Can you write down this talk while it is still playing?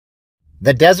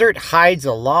The desert hides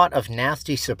a lot of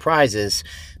nasty surprises,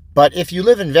 but if you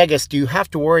live in Vegas, do you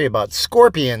have to worry about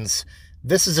scorpions?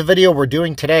 This is a video we're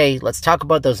doing today. Let's talk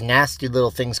about those nasty little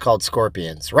things called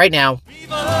scorpions right now.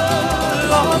 Viva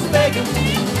Las Vegas.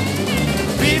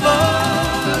 Viva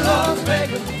Las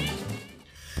Vegas.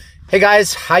 Hey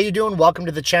guys, how you doing? Welcome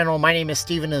to the channel. My name is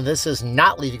Steven and this is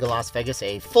Not Leaving Las Vegas.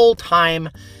 A full-time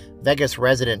Vegas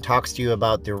resident talks to you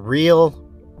about the real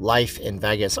life in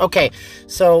Vegas. Okay,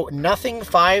 so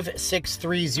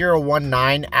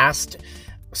Nothing56319 asked,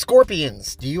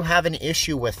 scorpions, do you have an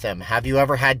issue with them? Have you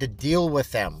ever had to deal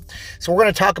with them? So we're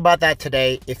going to talk about that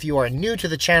today. If you are new to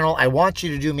the channel, I want you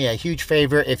to do me a huge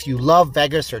favor. If you love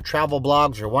Vegas or travel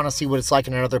blogs or want to see what it's like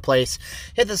in another place,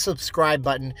 hit the subscribe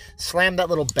button, slam that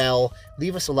little bell,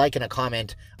 leave us a like and a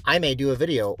comment. I may do a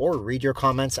video or read your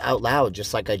comments out loud,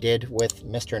 just like I did with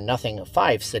Mr.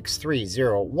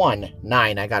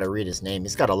 Nothing56319. I gotta read his name.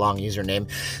 He's got a long username.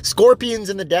 Scorpions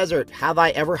in the desert. Have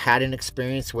I ever had an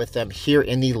experience with them here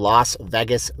in the Las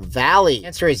Vegas Valley? The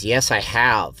answer is yes, I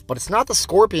have. But it's not the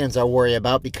scorpions I worry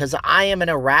about because I am an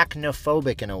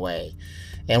arachnophobic in a way.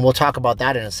 And we'll talk about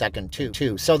that in a second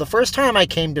too. So the first time I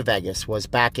came to Vegas was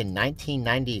back in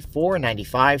 1994,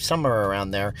 95, somewhere around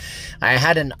there. I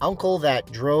had an uncle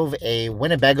that drove a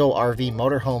Winnebago RV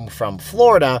motorhome from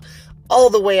Florida all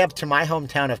the way up to my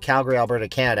hometown of Calgary, Alberta,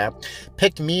 Canada,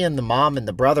 picked me and the mom and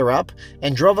the brother up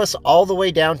and drove us all the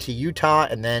way down to Utah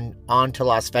and then on to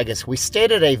Las Vegas. We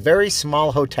stayed at a very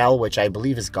small hotel, which I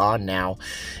believe is gone now.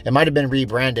 It might have been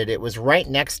rebranded. It was right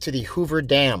next to the Hoover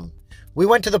Dam. We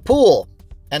went to the pool,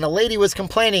 and a lady was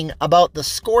complaining about the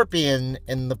scorpion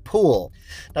in the pool.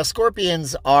 Now,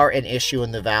 scorpions are an issue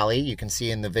in the valley. You can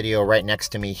see in the video right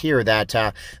next to me here that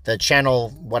the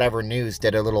channel, whatever news,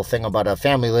 did a little thing about a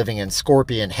family living in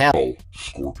scorpion hell. Oh,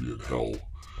 scorpion hell.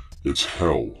 It's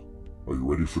hell. Are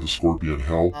you ready for the scorpion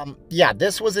hell? Yeah,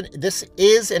 this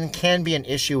is and can be an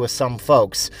issue with some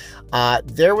folks.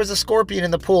 There was a scorpion in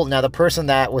the pool. Now, the person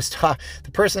that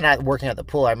working at the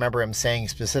pool, I remember him saying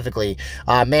specifically,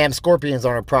 "Ma'am, scorpions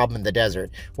aren't a problem in the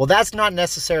desert." Well, that's not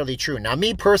necessarily true. Now,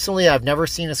 me personally, I've never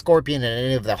seen a scorpion in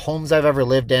any of the homes I've ever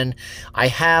lived in. I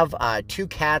have two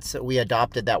cats that we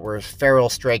adopted that were feral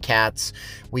stray cats.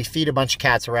 We feed a bunch of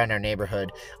cats around our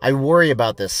neighborhood. I worry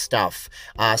about this stuff.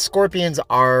 Scorpions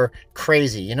are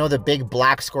crazy. You know, the big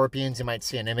black scorpions, you might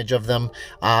see an image of them.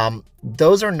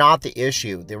 Those are not the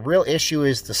issue. The real issue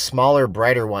is the smaller,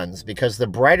 brighter ones, because the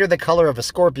brighter the color of a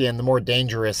scorpion, the more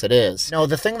dangerous it is. Now,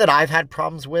 the thing that I've had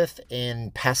problems with in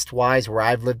pest-wise where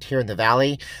I've lived here in the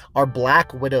valley are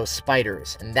black widow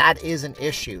spiders, and that is an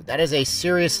issue. That is a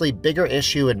seriously bigger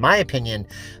issue, in my opinion,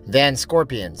 than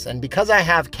scorpions. And because I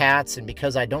have cats and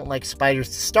because I don't like spiders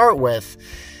to start with,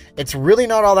 it's really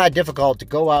not all that difficult to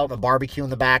go out, a barbecue in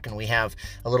the back, and we have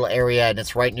a little area and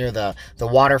it's right near the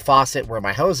water faucet where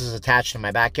my hose is attached in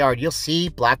my backyard. You'll see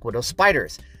black widow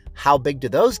spiders. How big do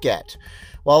those get?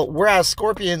 Well, whereas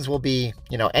scorpions will be,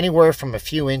 you know, anywhere from a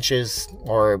few inches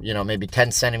or, you know, maybe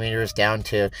 10 centimeters down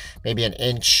to maybe an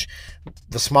inch,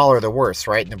 the smaller the worse,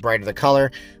 right? And the brighter the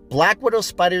color. Black widow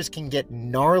spiders can get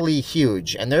gnarly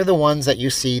huge, and they're the ones that you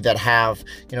see that have,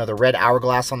 you know, the red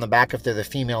hourglass on the back if they're the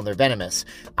female and they're venomous.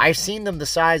 I've seen them the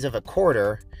size of a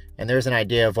quarter, and there's an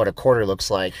idea of what a quarter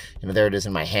looks like. You know, there it is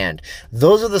in my hand.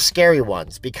 Those are the scary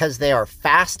ones because they are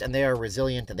fast and they are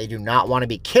resilient and they do not want to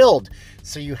be killed.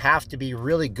 So you have to be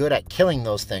really good at killing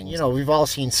those things. You know, we've all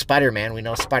seen Spider-Man. We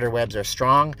know spider webs are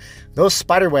strong. Those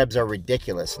spider webs are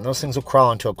ridiculous, and those things will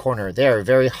crawl into a corner. They are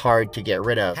very hard to get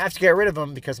rid of. I have to get rid of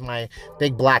them because my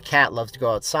big black cat loves to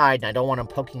go outside, and I don't want him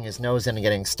poking his nose in and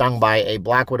getting stung by a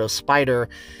black widow spider,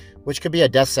 which could be a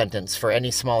death sentence for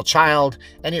any small child,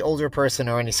 any older person,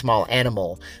 or any small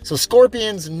animal. So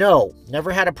scorpions, no,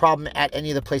 never had a problem at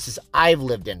any of the places I've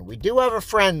lived in. We do have a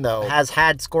friend, though, has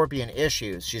had scorpion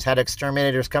issues. She's had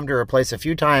exterminators come to her place a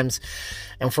few times,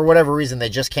 and for whatever reason, they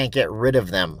just can't get rid of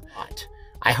them. But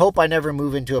I hope I never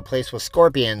move into a place with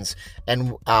scorpions.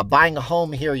 And buying a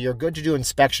home here, you're good to do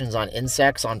inspections on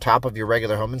insects on top of your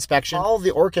regular home inspection. Call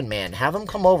the Orkin man. Have him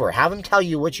come over. Have him tell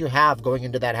you what you have going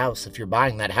into that house if you're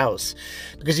buying that house.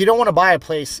 Because you don't want to buy a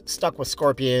place stuck with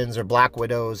scorpions or black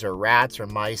widows or rats or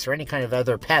mice or any kind of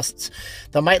other pests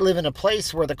that might live in a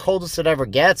place where the coldest it ever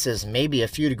gets is maybe a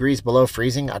few degrees below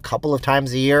freezing a couple of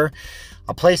times a year.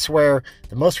 A place where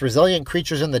the most resilient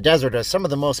creatures in the desert are some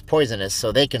of the most poisonous,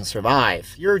 so they can survive.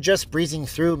 If you're just breezing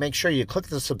through, make sure you click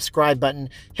the subscribe button,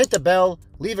 hit the bell,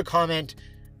 leave a comment,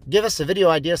 Give us a video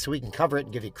idea so we can cover it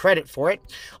and give you credit for it.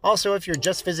 Also, if you're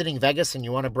just visiting Vegas and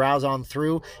you want to browse on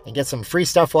through and get some free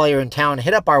stuff while you're in town,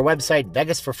 hit up our website,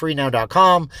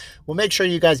 vegasforfreenow.com. We'll make sure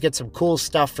you guys get some cool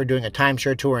stuff for doing a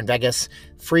timeshare tour in Vegas.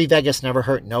 Free Vegas never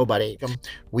hurt nobody.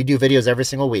 We do videos every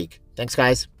single week. Thanks,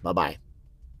 guys. Bye-bye.